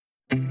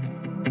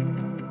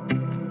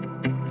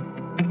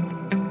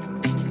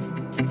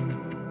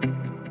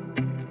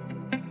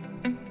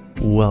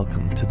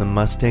Welcome to the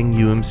Mustang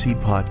UMC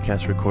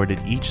podcast, recorded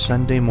each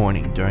Sunday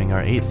morning during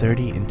our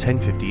 8:30 and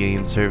 10:50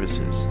 a.m.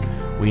 services.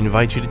 We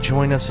invite you to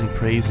join us in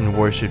praise and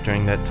worship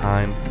during that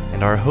time,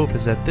 and our hope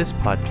is that this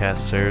podcast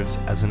serves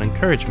as an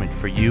encouragement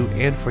for you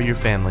and for your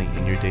family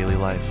in your daily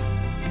life.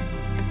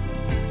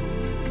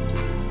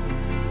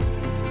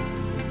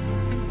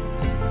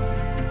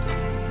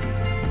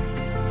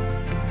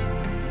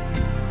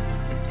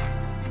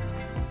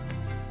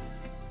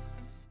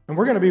 And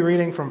we're going to be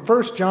reading from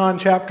 1 John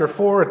chapter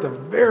 4 at the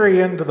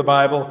very end of the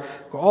Bible,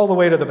 go all the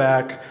way to the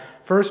back.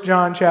 1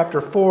 John chapter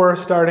 4,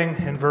 starting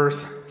in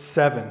verse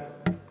 7.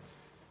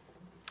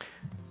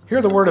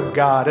 Hear the word of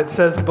God. It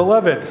says,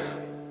 "Beloved,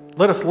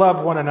 let us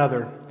love one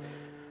another,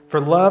 for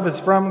love is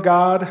from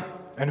God,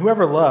 and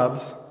whoever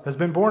loves has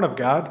been born of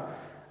God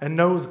and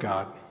knows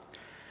God.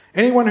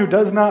 Anyone who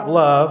does not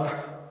love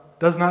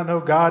does not know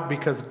God,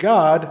 because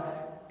God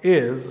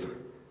is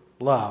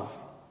love.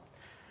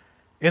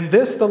 In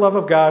this the love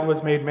of God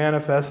was made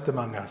manifest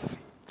among us,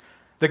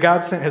 that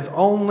God sent his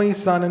only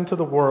Son into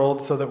the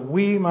world so that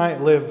we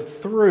might live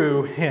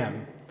through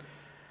him.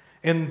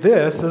 In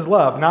this is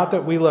love, not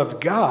that we loved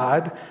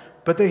God,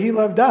 but that he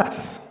loved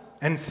us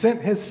and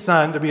sent his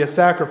Son to be a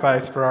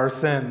sacrifice for our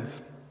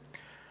sins.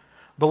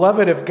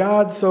 Beloved, if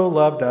God so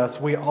loved us,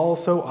 we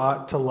also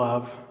ought to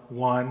love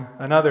one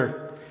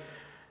another.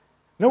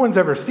 No one's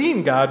ever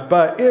seen God,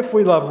 but if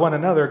we love one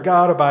another,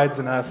 God abides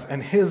in us,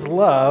 and his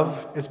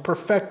love is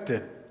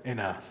perfected in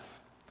us.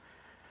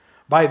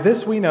 By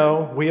this we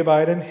know we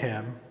abide in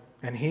him,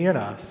 and he in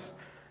us,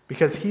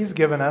 because he's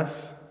given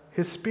us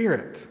his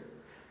Spirit.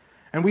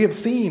 And we have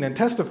seen and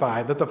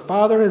testified that the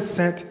Father has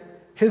sent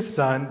his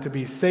Son to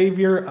be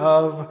Savior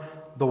of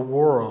the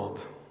world.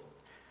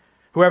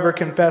 Whoever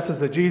confesses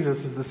that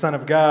Jesus is the Son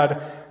of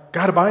God,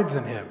 God abides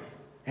in him,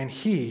 and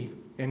he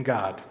in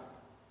God.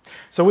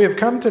 So we have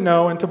come to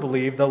know and to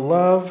believe the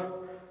love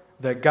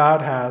that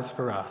God has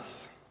for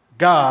us.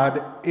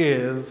 God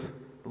is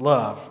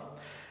love.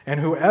 And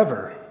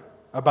whoever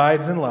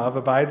abides in love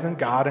abides in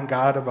God, and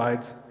God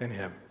abides in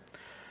him.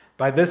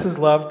 By this is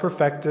love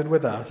perfected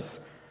with us,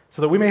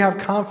 so that we may have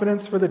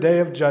confidence for the day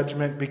of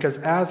judgment, because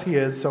as he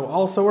is, so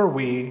also are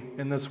we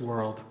in this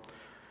world.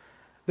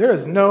 There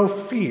is no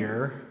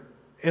fear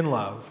in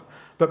love,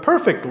 but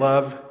perfect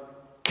love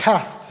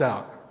casts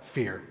out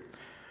fear.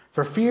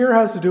 For fear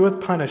has to do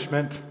with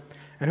punishment,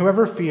 and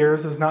whoever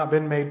fears has not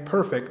been made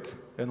perfect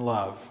in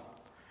love.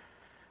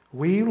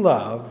 We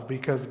love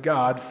because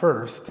God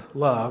first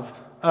loved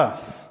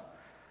us."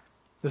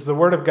 This is the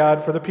word of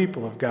God for the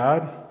people of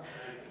God.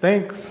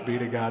 Thanks be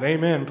to God.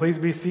 Amen. Please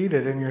be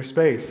seated in your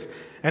space.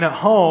 And at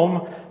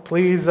home,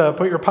 please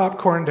put your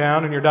popcorn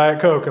down and your Diet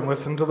Coke and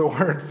listen to the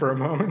word for a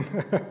moment.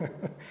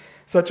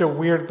 Such a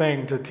weird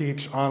thing to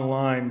teach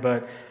online,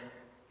 but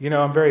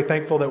I'm very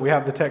thankful that we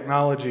have the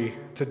technology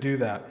to do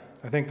that.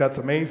 I think that's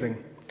amazing.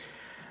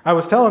 I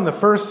was telling the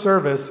first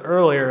service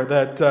earlier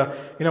that,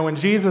 when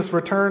Jesus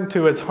returned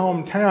to his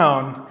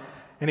hometown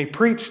and he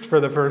preached for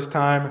the first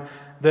time,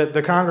 that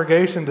the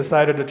congregation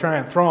decided to try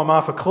and throw him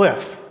off a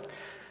cliff.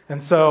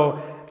 And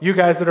so you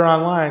guys that are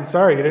online,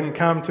 sorry you didn't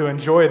come to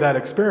enjoy that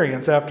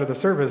experience after the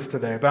service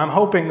today. But I'm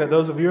hoping that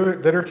those of you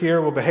that are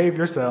here will behave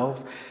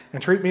yourselves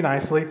and treat me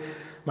nicely.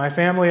 My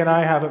family and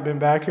I haven't been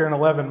back here in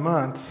 11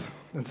 months.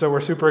 And so we're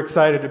super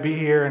excited to be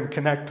here and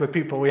connect with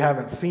people we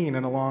haven't seen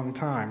in a long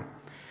time.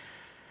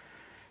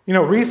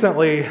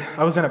 Recently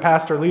I was in a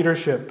pastor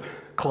leadership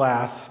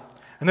class,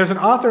 and there's an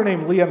author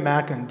named Leah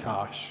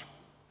McIntosh.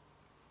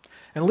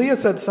 And Leah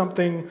said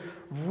something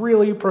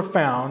really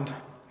profound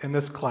in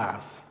this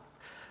class.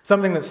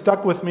 Something that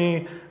stuck with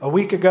me a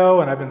week ago,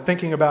 and I've been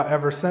thinking about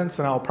ever since,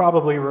 and I'll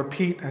probably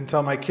repeat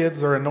until my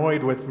kids are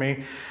annoyed with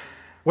me.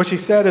 What she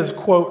said is,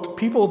 quote,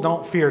 "People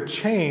don't fear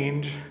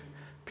change,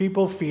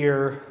 people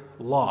fear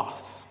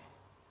loss."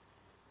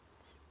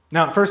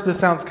 Now, at first, this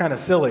sounds kind of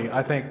silly,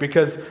 I think,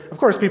 because, of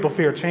course, people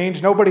fear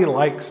change. Nobody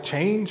likes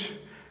change.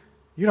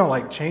 You don't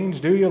like change,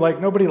 do you?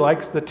 Nobody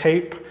likes the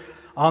tape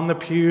on the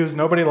pews.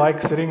 Nobody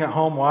likes sitting at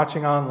home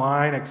watching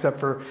online, except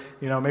for,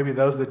 maybe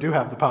those that do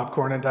have the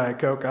popcorn and Diet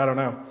Coke. I don't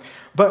know.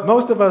 But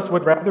most of us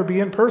would rather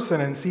be in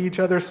person and see each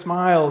other's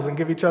smiles and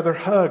give each other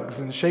hugs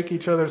and shake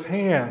each other's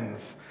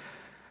hands.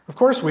 Of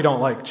course, we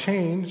don't like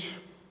change.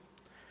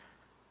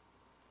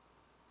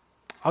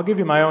 I'll give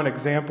you my own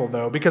example,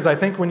 though, because I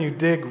think when you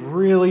dig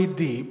really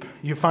deep,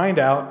 you find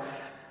out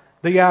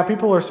that,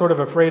 people are sort of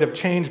afraid of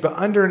change, but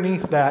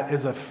underneath that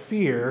is a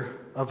fear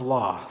of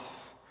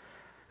loss.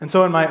 And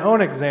so in my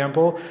own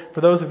example,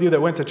 for those of you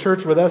that went to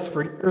church with us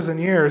for years and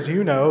years,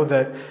 you know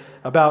that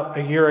about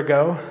a year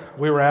ago,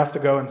 we were asked to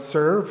go and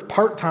serve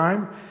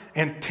part-time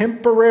and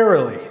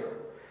temporarily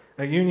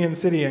at Union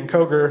City and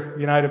Coger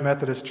United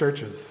Methodist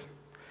churches.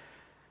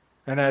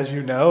 And as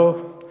you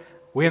know,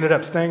 we ended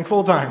up staying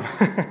full-time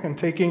and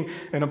taking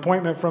an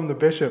appointment from the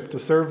bishop to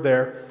serve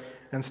there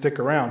and stick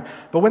around.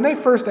 But when they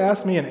first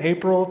asked me in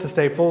April to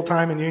stay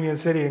full-time in Union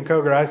City and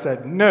Coger, I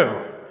said,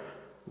 no.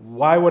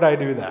 Why would I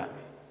do that?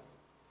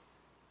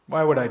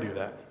 Why would I do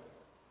that?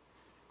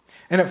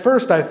 And at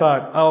first I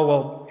thought, oh,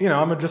 well,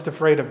 I'm just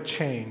afraid of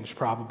change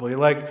probably.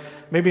 Like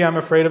maybe I'm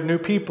afraid of new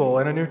people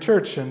and a new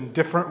church and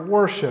different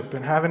worship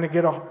and having to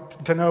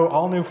get to know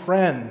all new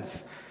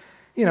friends.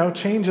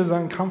 Change is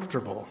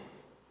uncomfortable.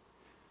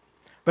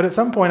 But at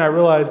some point I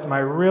realized my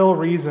real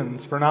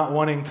reasons for not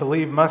wanting to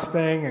leave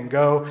Mustang and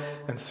go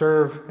and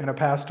serve in a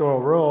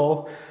pastoral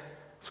role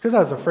is because I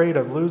was afraid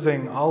of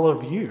losing all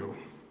of you.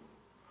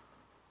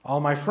 All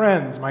my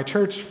friends, my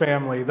church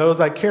family, those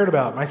I cared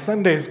about, my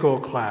Sunday school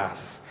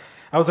class.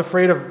 I was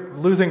afraid of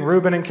losing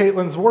Reuben and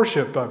Caitlin's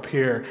worship up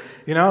here.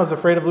 I was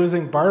afraid of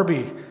losing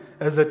Barbie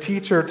as a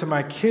teacher to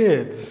my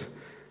kids.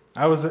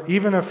 I was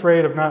even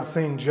afraid of not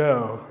seeing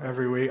Joe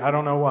every week. I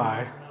don't know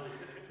why.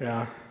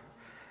 Yeah.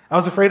 I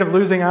was afraid of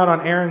losing out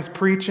on Aaron's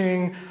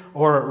preaching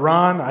or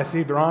Ron. I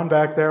see Ron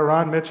back there.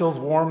 Ron Mitchell's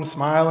warm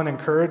smile and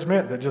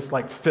encouragement that just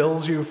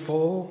fills you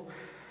full.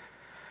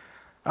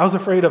 I was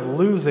afraid of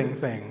losing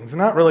things,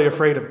 not really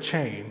afraid of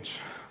change.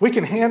 We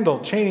can handle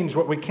change.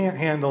 What we can't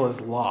handle is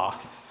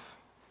loss.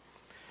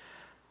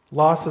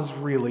 Loss is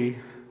really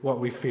what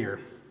we fear.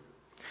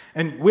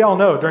 And we all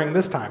know during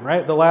this time,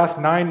 right? The last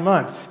 9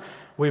 months,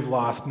 we've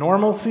lost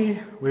normalcy,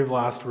 we've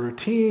lost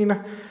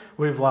routine,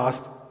 we've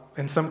lost,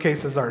 in some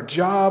cases, our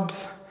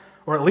jobs,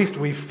 or at least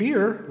we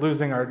fear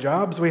losing our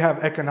jobs. We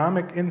have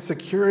economic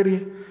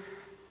insecurity.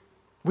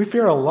 We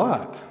fear a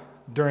lot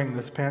during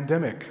this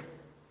pandemic.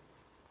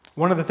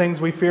 One of the things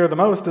we fear the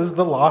most is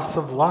the loss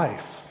of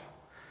life.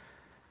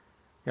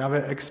 I've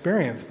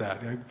experienced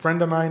that. A friend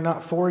of mine,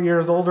 not 4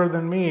 years older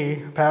than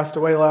me, passed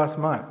away last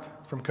month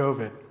from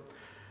COVID.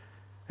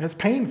 And it's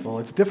painful.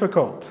 It's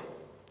difficult.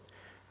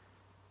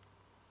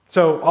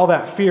 So all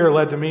that fear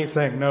led to me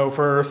saying no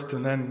first,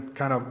 and then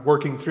kind of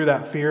working through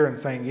that fear and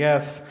saying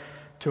yes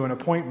to an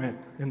appointment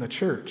in the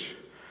church.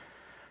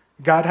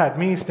 God had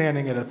me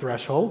standing at a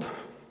threshold,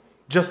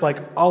 just like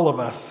all of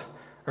us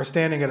are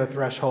standing at a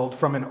threshold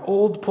from an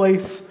old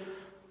place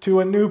to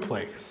a new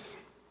place.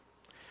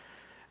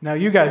 Now,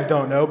 you guys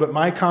don't know, but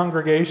my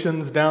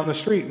congregations down the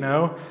street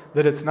know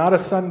that it's not a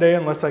Sunday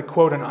unless I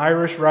quote an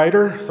Irish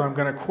writer, so I'm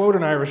going to quote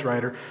an Irish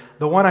writer.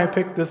 The one I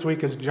picked this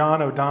week is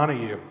John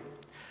O'Donohue.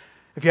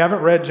 If you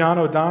haven't read John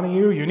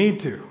O'Donohue, you need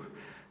to,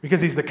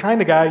 because he's the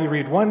kind of guy you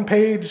read one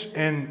page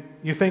and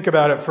you think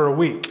about it for a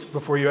week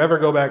before you ever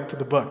go back to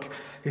the book.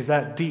 He's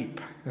that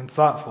deep and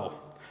thoughtful.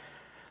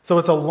 So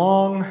it's a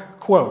long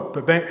quote,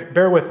 but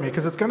bear with me,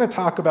 because it's going to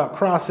talk about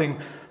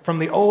crossing from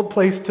the old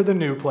place to the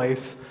new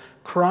place,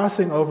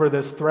 crossing over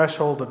this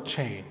threshold of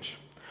change.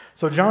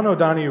 So John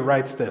O'Donohue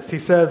writes this. He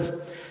says,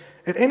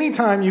 "At any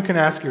time you can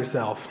ask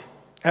yourself,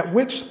 at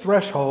which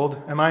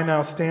threshold am I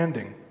now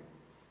standing?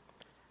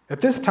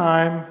 At this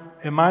time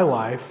in my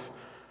life,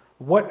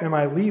 what am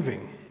I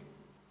leaving?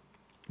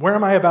 Where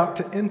am I about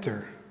to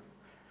enter?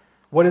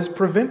 What is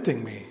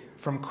preventing me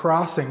from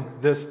crossing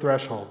this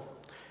threshold?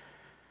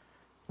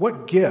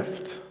 What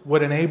gift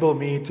would enable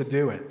me to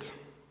do it?"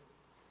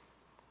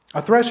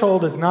 A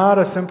threshold is not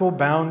a simple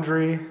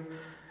boundary.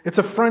 It's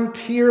a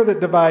frontier that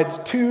divides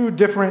two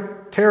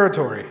different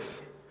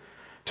territories,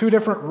 two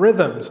different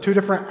rhythms, two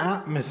different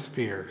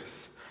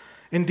atmospheres.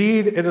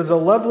 Indeed, it is a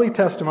lovely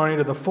testimony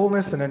to the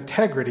fullness and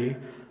integrity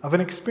of an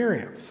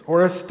experience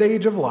or a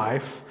stage of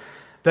life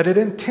that it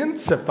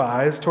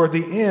intensifies toward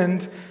the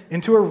end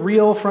into a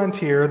real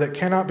frontier that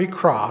cannot be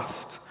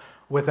crossed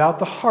without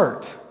the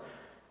heart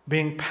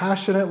being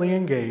passionately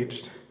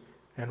engaged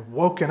and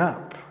woken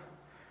up.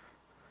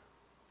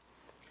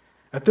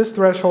 At this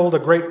threshold, a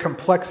great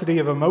complexity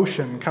of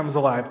emotion comes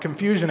alive: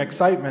 confusion,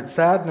 excitement,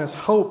 sadness,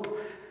 hope,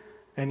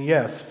 and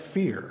yes,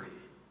 fear.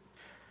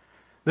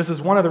 This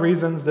is one of the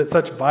reasons that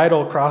such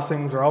vital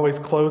crossings are always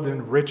clothed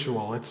in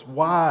ritual. It's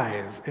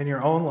wise in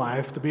your own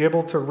life to be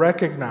able to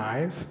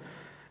recognize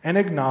and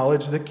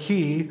acknowledge the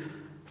key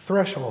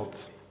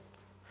thresholds,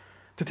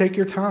 to take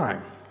your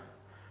time,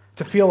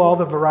 to feel all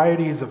the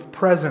varieties of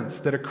presence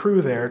that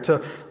accrue there,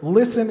 to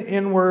listen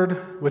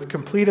inward with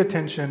complete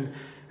attention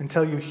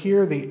until you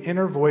hear the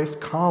inner voice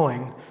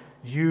calling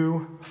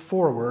you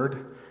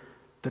forward.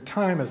 The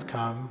time has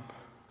come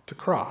to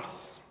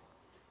cross.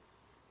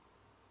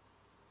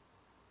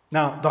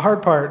 Now, the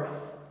hard part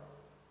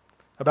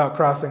about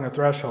crossing a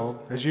threshold,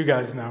 as you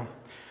guys know,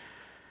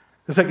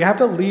 is that you have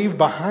to leave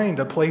behind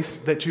a place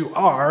that you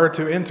are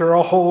to enter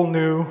a whole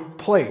new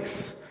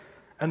place.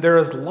 And there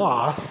is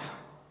loss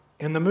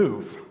in the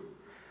move.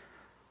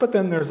 But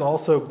then there's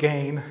also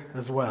gain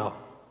as well.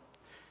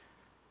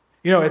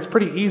 It's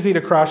pretty easy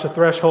to cross a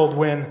threshold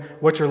when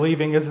what you're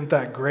leaving isn't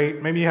that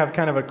great. Maybe you have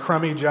kind of a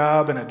crummy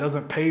job and it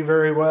doesn't pay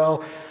very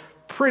well.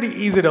 Pretty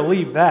easy to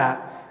leave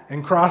that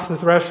and cross the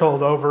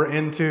threshold over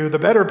into the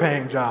better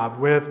paying job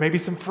with maybe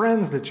some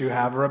friends that you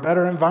have or a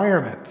better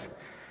environment.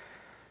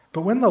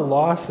 But when the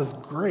loss is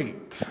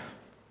great,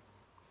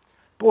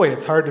 boy,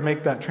 it's hard to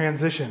make that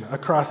transition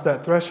across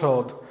that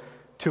threshold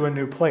to a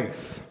new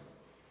place,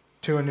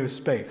 to a new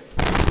space.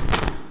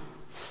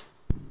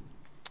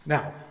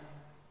 Now,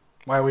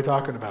 why are we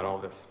talking about all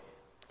this?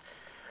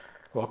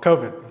 Well,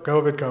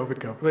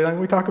 COVID.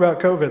 We talk about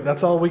COVID.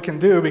 That's all we can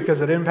do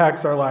because it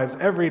impacts our lives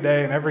every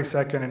day and every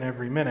second and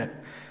every minute.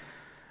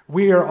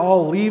 We are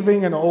all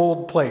leaving an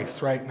old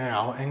place right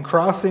now and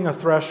crossing a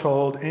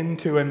threshold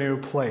into a new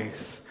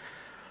place.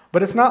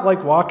 But it's not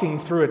like walking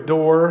through a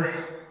door,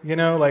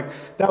 like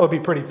that would be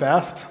pretty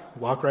fast.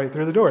 Walk right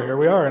through the door. Here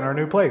we are in our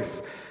new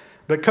place.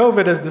 But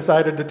COVID has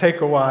decided to take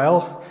a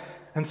while,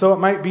 and so it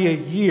might be a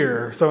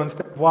year. So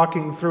instead of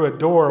walking through a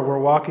door, we're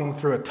walking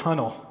through a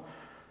tunnel.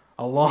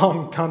 A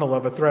long tunnel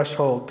of a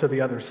threshold to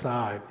the other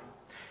side.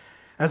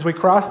 As we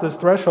cross this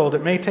threshold,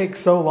 it may take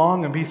so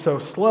long and be so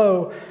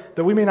slow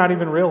that we may not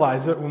even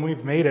realize it when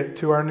we've made it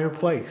to our new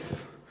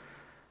place.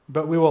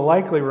 But we will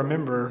likely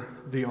remember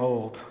the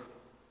old.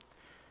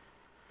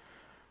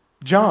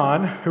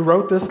 John, who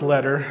wrote this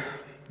letter,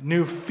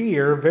 knew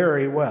fear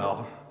very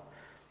well.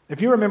 If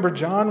you remember,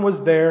 John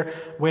was there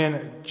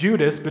when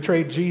Judas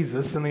betrayed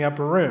Jesus in the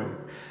upper room.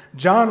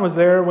 John was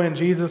there when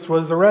Jesus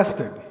was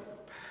arrested.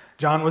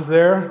 John was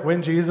there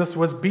when Jesus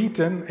was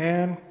beaten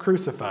and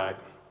crucified.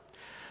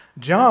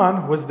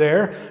 John was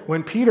there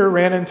when Peter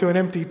ran into an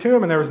empty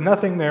tomb and there was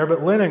nothing there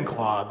but linen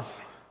cloths.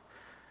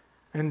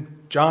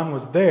 And John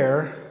was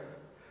there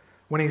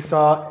when he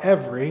saw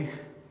every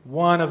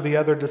one of the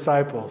other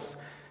disciples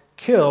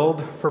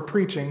killed for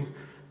preaching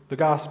the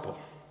gospel.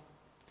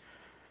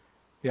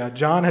 Yeah,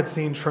 John had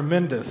seen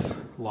tremendous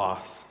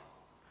loss.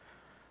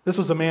 This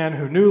was a man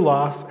who knew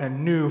loss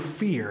and knew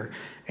fear.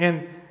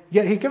 And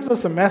yet he gives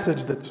us a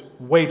message that's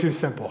way too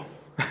simple.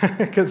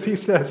 Because he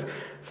says,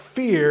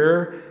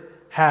 fear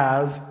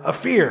has a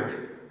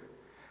fear.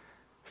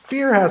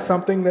 Fear has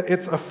something that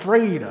it's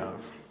afraid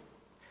of.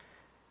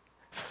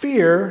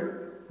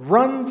 Fear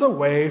runs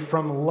away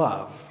from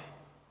love.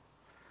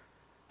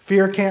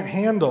 Fear can't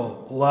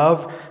handle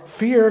love.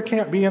 Fear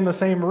can't be in the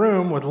same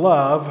room with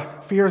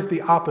love. Fear is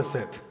the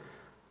opposite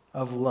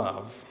of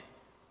love.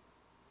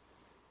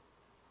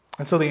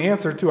 And so the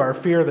answer to our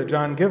fear that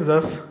John gives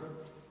us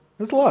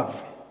is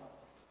love.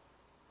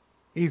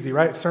 Easy,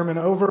 right? Sermon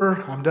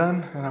over, I'm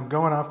done, and I'm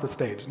going off the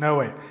stage. No,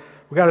 wait.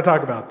 We got to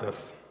talk about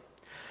this.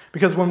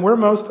 Because when we're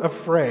most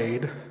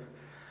afraid,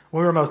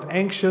 when we're most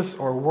anxious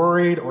or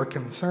worried or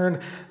concerned,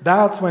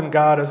 that's when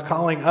God is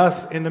calling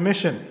us into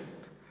mission.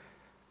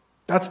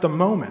 That's the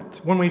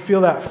moment. When we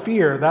feel that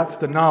fear, that's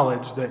the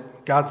knowledge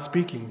that God's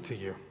speaking to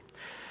you.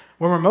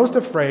 When we're most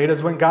afraid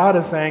is when God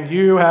is saying,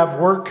 you have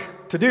work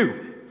to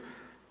do.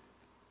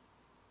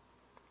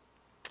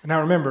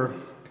 Now remember,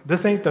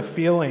 this ain't the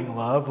feeling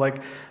love,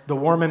 like the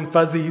warm and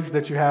fuzzies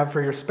that you have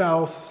for your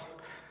spouse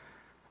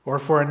or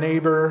for a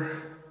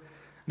neighbor.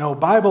 No,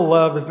 Bible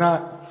love is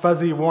not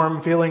fuzzy,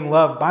 warm feeling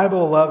love.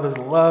 Bible love is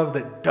love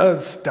that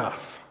does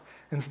stuff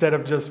instead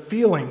of just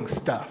feeling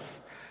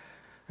stuff.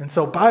 And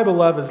so Bible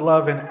love is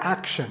love in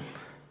action.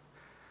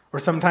 Or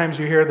sometimes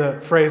you hear the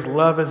phrase,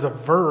 love is a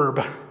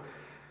verb.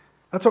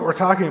 That's what we're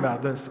talking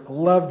about, this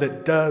love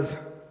that does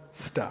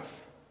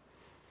stuff.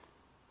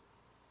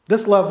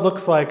 This love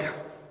looks like,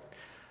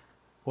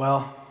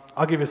 well,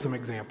 I'll give you some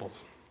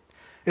examples.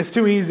 It's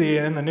too easy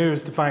in the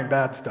news to find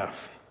bad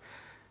stuff.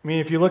 I mean,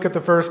 if you look at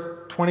the first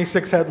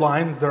 26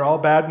 headlines, they're all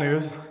bad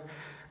news.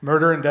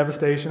 Murder and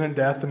devastation and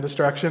death and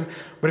destruction.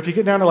 But if you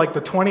get down to like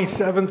the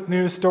 27th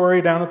news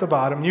story down at the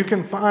bottom, you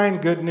can find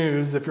good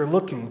news if you're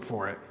looking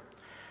for it.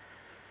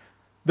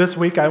 This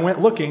week I went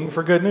looking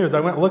for good news. I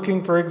went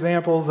looking for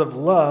examples of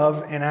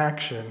love in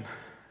action.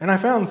 And I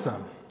found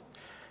some.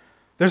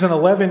 There's an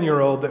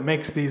 11-year-old that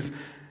makes these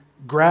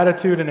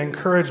gratitude and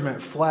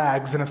encouragement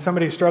flags, and if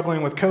somebody's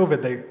struggling with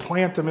COVID, they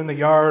plant them in the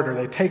yard or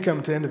they take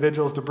them to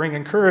individuals to bring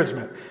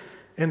encouragement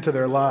into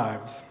their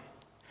lives.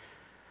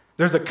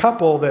 There's a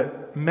couple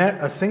that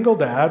met a single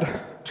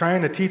dad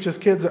trying to teach his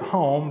kids at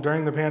home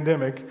during the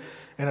pandemic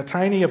in a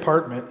tiny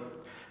apartment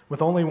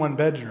with only one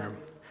bedroom.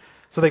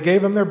 So they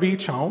gave him their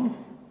beach home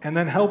and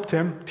then helped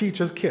him teach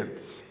his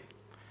kids.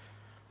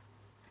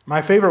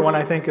 My favorite one,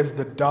 I think, is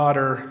the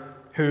daughter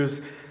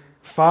whose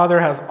father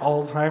has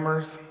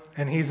Alzheimer's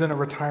and he's in a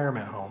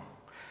retirement home.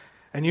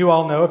 And you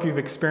all know, if you've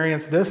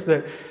experienced this,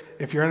 that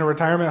if you're in a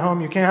retirement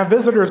home, you can't have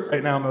visitors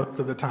right now most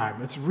of the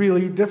time. It's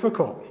really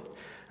difficult.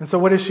 And so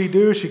what does she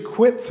do? She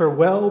quits her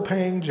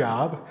well-paying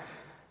job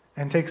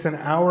and takes an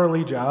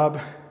hourly job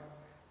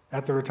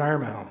at the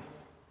retirement home,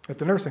 at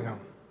the nursing home.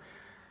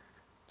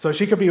 So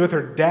she could be with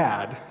her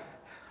dad.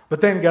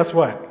 But then guess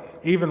what?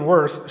 Even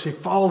worse, she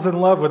falls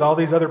in love with all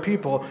these other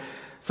people.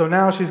 So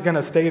now she's going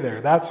to stay there.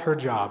 That's her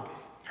job,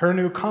 her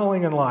new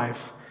calling in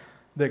life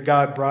that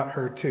God brought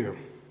her to.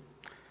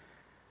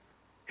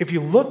 If you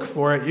look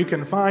for it, you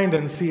can find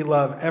and see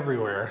love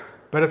everywhere.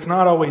 But it's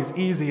not always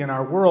easy in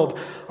our world.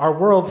 Our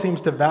world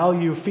seems to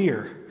value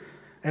fear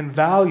and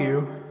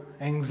value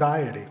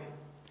anxiety.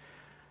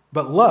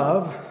 But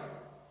love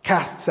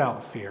casts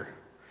out fear.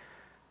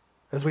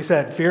 As we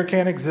said, fear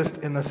can't exist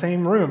in the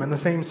same room, in the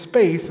same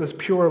space as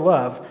pure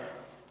love.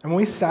 And when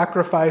we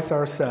sacrifice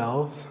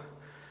ourselves,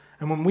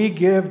 and when we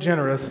give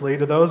generously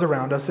to those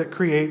around us, it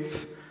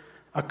creates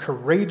a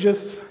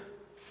courageous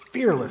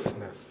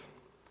fearlessness.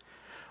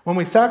 When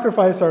we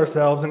sacrifice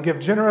ourselves and give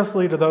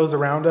generously to those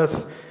around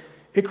us,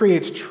 it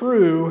creates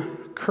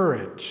true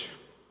courage.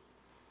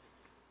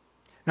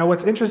 Now,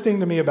 what's interesting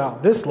to me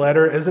about this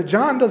letter is that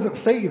John doesn't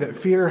say that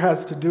fear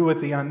has to do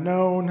with the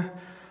unknown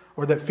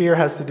or that fear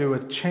has to do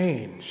with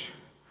change.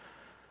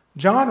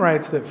 John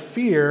writes that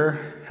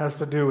fear has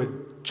to do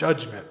with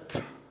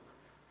judgment.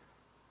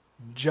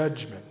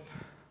 Judgment.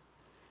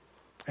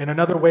 And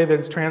another way that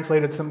it's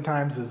translated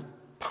sometimes is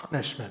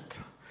punishment.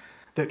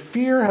 That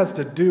fear has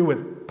to do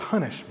with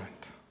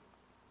punishment.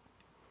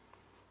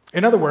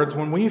 In other words,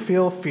 when we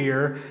feel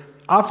fear,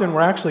 often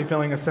we're actually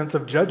feeling a sense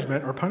of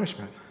judgment or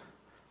punishment.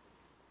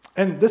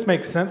 And this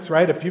makes sense,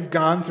 right? If you've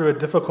gone through a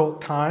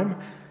difficult time,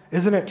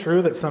 isn't it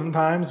true that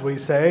sometimes we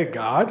say,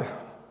 God,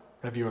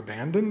 have you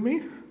abandoned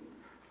me?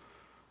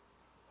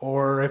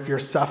 Or if you're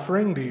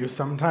suffering, do you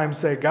sometimes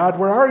say, God,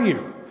 where are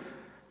you?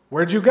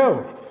 Where'd you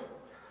go?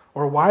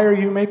 Or why are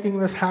you making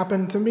this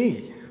happen to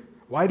me?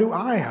 Why do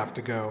I have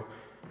to go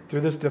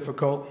through this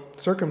difficult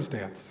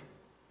circumstance?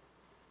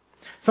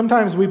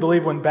 Sometimes we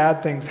believe when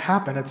bad things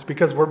happen, it's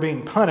because we're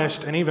being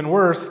punished, and even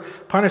worse,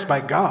 punished by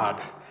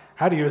God.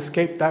 How do you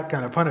escape that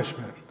kind of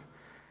punishment?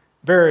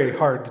 Very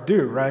hard to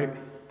do, right?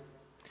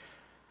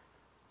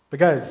 But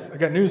guys, I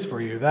got news for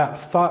you.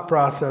 That thought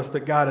process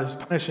that God is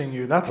punishing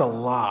you, that's a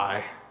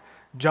lie.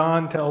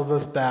 John tells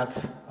us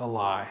that's a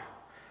lie.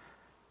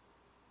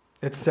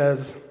 It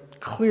says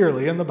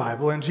clearly in the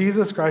Bible, and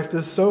Jesus Christ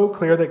is so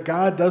clear that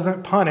God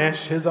doesn't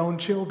punish his own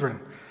children.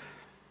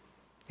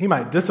 He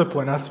might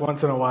discipline us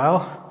once in a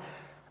while.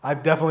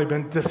 I've definitely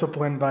been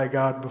disciplined by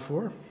God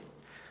before.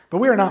 But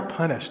we are not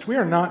punished. We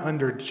are not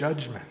under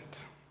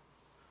judgment.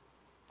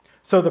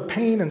 So the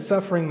pain and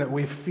suffering that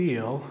we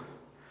feel,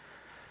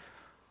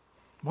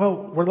 well,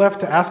 we're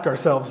left to ask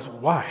ourselves,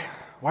 why?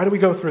 Why do we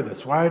go through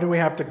this? Why do we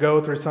have to go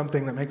through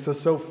something that makes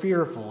us so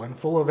fearful and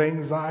full of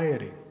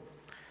anxiety?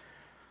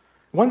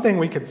 One thing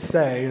we could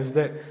say is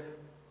that,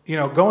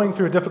 going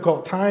through a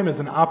difficult time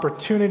is an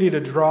opportunity to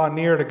draw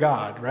near to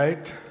God,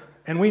 right?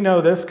 And we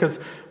know this because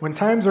when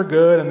times are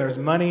good and there's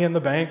money in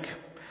the bank,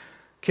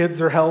 kids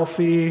are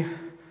healthy,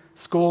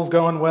 school's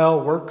going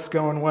well, work's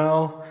going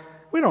well,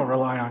 we don't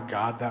rely on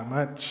God that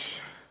much.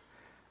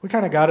 We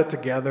kind of got it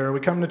together. We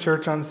come to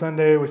church on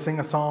Sunday, we sing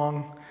a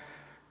song.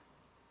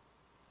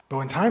 But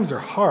when times are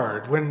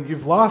hard, when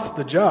you've lost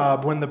the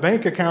job, when the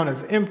bank account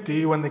is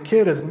empty, when the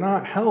kid is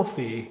not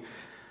healthy,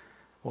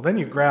 well, then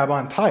you grab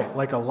on tight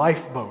like a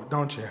lifeboat,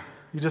 don't you?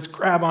 You just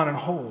grab on and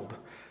hold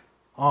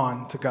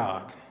on to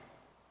God.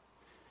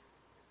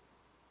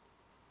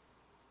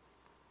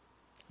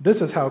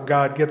 This is how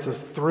God gets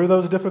us through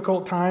those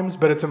difficult times,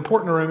 but it's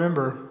important to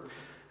remember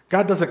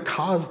God doesn't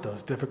cause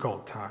those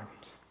difficult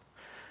times.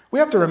 We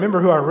have to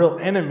remember who our real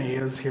enemy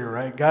is here,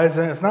 right, guys?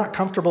 And it's not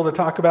comfortable to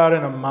talk about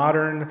in a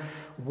modern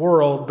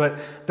world, but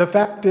the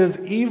fact is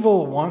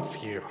evil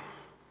wants you.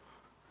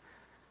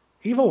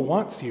 Evil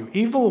wants you.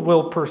 Evil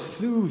will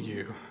pursue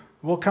you,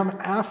 will come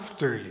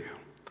after you.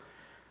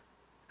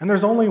 And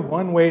there's only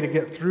one way to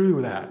get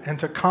through that and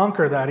to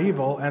conquer that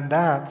evil, and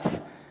that's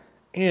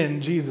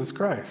in Jesus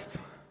Christ.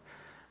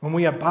 When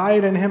we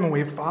abide in him and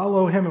we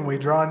follow him and we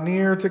draw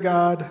near to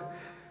God,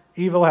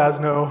 evil has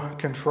no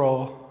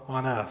control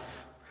on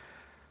us.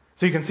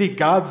 So you can see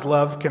God's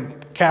love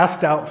can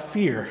cast out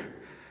fear,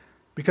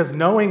 because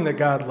knowing that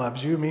God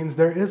loves you means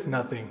there is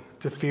nothing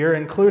to fear,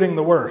 including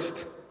the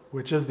worst,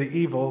 which is the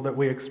evil that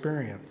we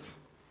experience.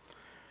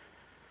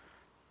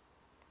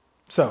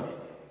 So,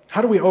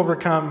 how do we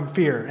overcome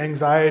fear,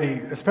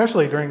 anxiety,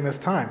 especially during this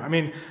time? I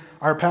mean,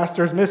 our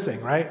pastor's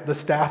missing, right? The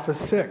staff is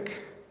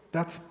sick.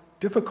 That's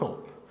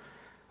difficult.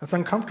 That's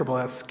uncomfortable.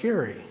 That's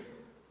scary.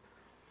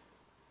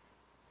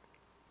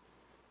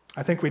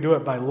 I think we do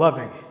it by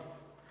loving.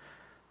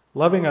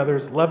 Loving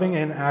others, loving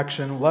in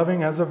action,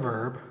 loving as a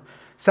verb,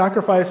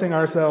 sacrificing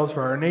ourselves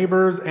for our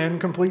neighbors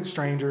and complete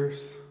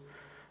strangers,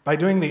 by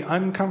doing the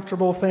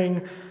uncomfortable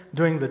thing,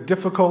 doing the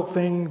difficult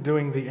thing,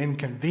 doing the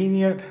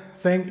inconvenient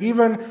thing,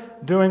 even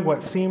doing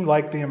what seemed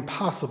like the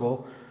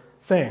impossible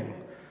thing,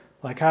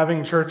 like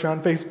having church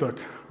on Facebook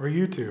or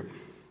YouTube.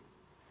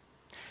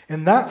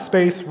 In that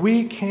space,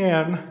 we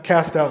can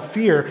cast out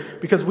fear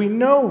because we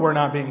know we're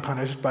not being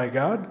punished by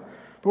God,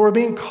 but we're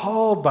being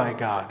called by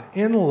God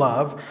in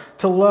love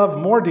to love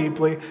more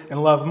deeply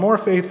and love more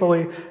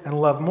faithfully and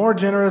love more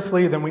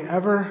generously than we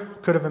ever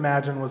could have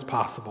imagined was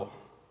possible.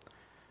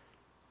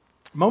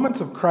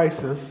 Moments of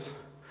crisis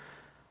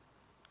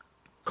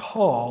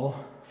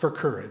call for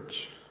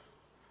courage.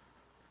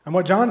 And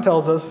what John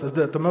tells us is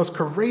that the most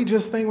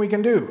courageous thing we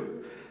can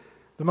do,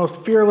 the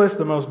most fearless,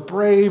 the most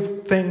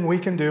brave thing we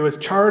can do is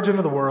charge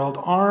into the world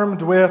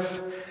armed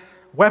with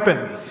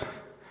weapons.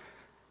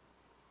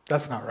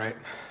 That's not right.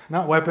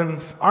 Not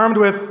weapons. Armed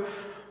with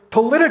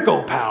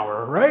political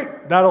power,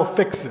 right? That'll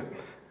fix it.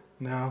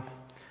 No,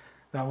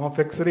 that won't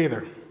fix it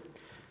either.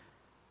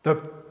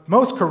 The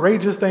most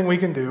courageous thing we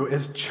can do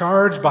is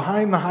charge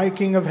behind the high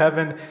King of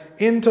heaven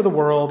into the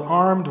world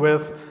armed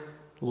with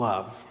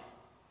love.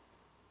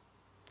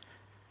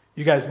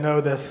 You guys know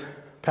this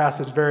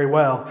passage very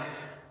well,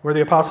 where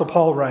the Apostle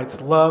Paul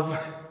writes, "Love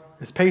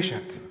is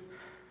patient.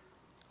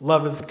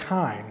 Love is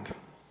kind.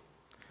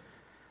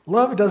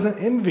 Love doesn't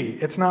envy.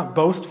 It's not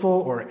boastful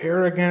or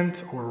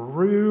arrogant or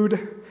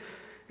rude.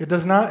 It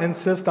does not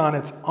insist on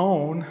its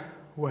own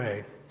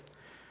way.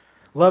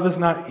 Love is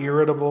not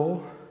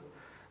irritable.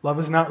 Love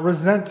is not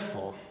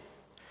resentful.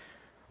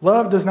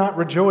 Love does not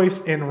rejoice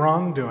in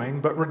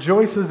wrongdoing, but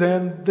rejoices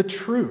in the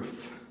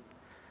truth.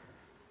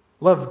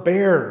 Love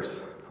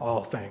bears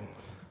all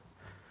things.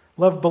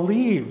 Love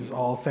believes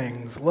all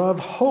things. Love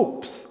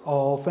hopes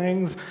all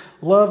things.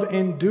 Love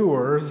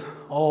endures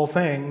all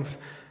things.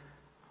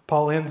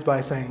 Paul ends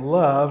by saying,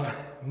 love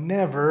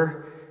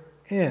never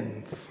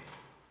ends.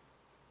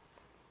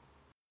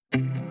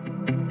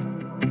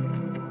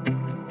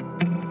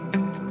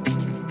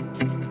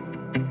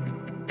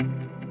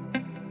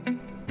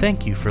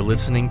 Thank you for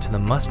listening to the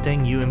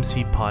Mustang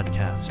UMC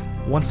podcast.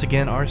 Once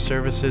again, our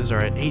services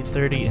are at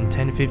 8:30 and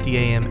 10:50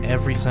 a.m.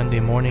 every Sunday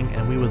morning,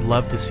 and we would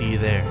love to see you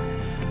there.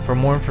 For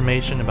more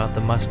information about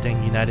the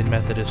Mustang United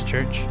Methodist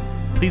Church,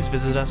 please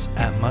visit us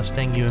at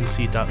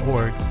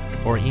mustangumc.org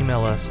or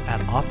email us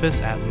at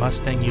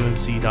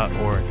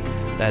office@mustangumc.org.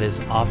 That is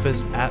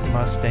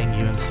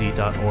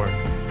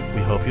office@mustangumc.org.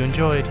 We hope you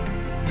enjoyed.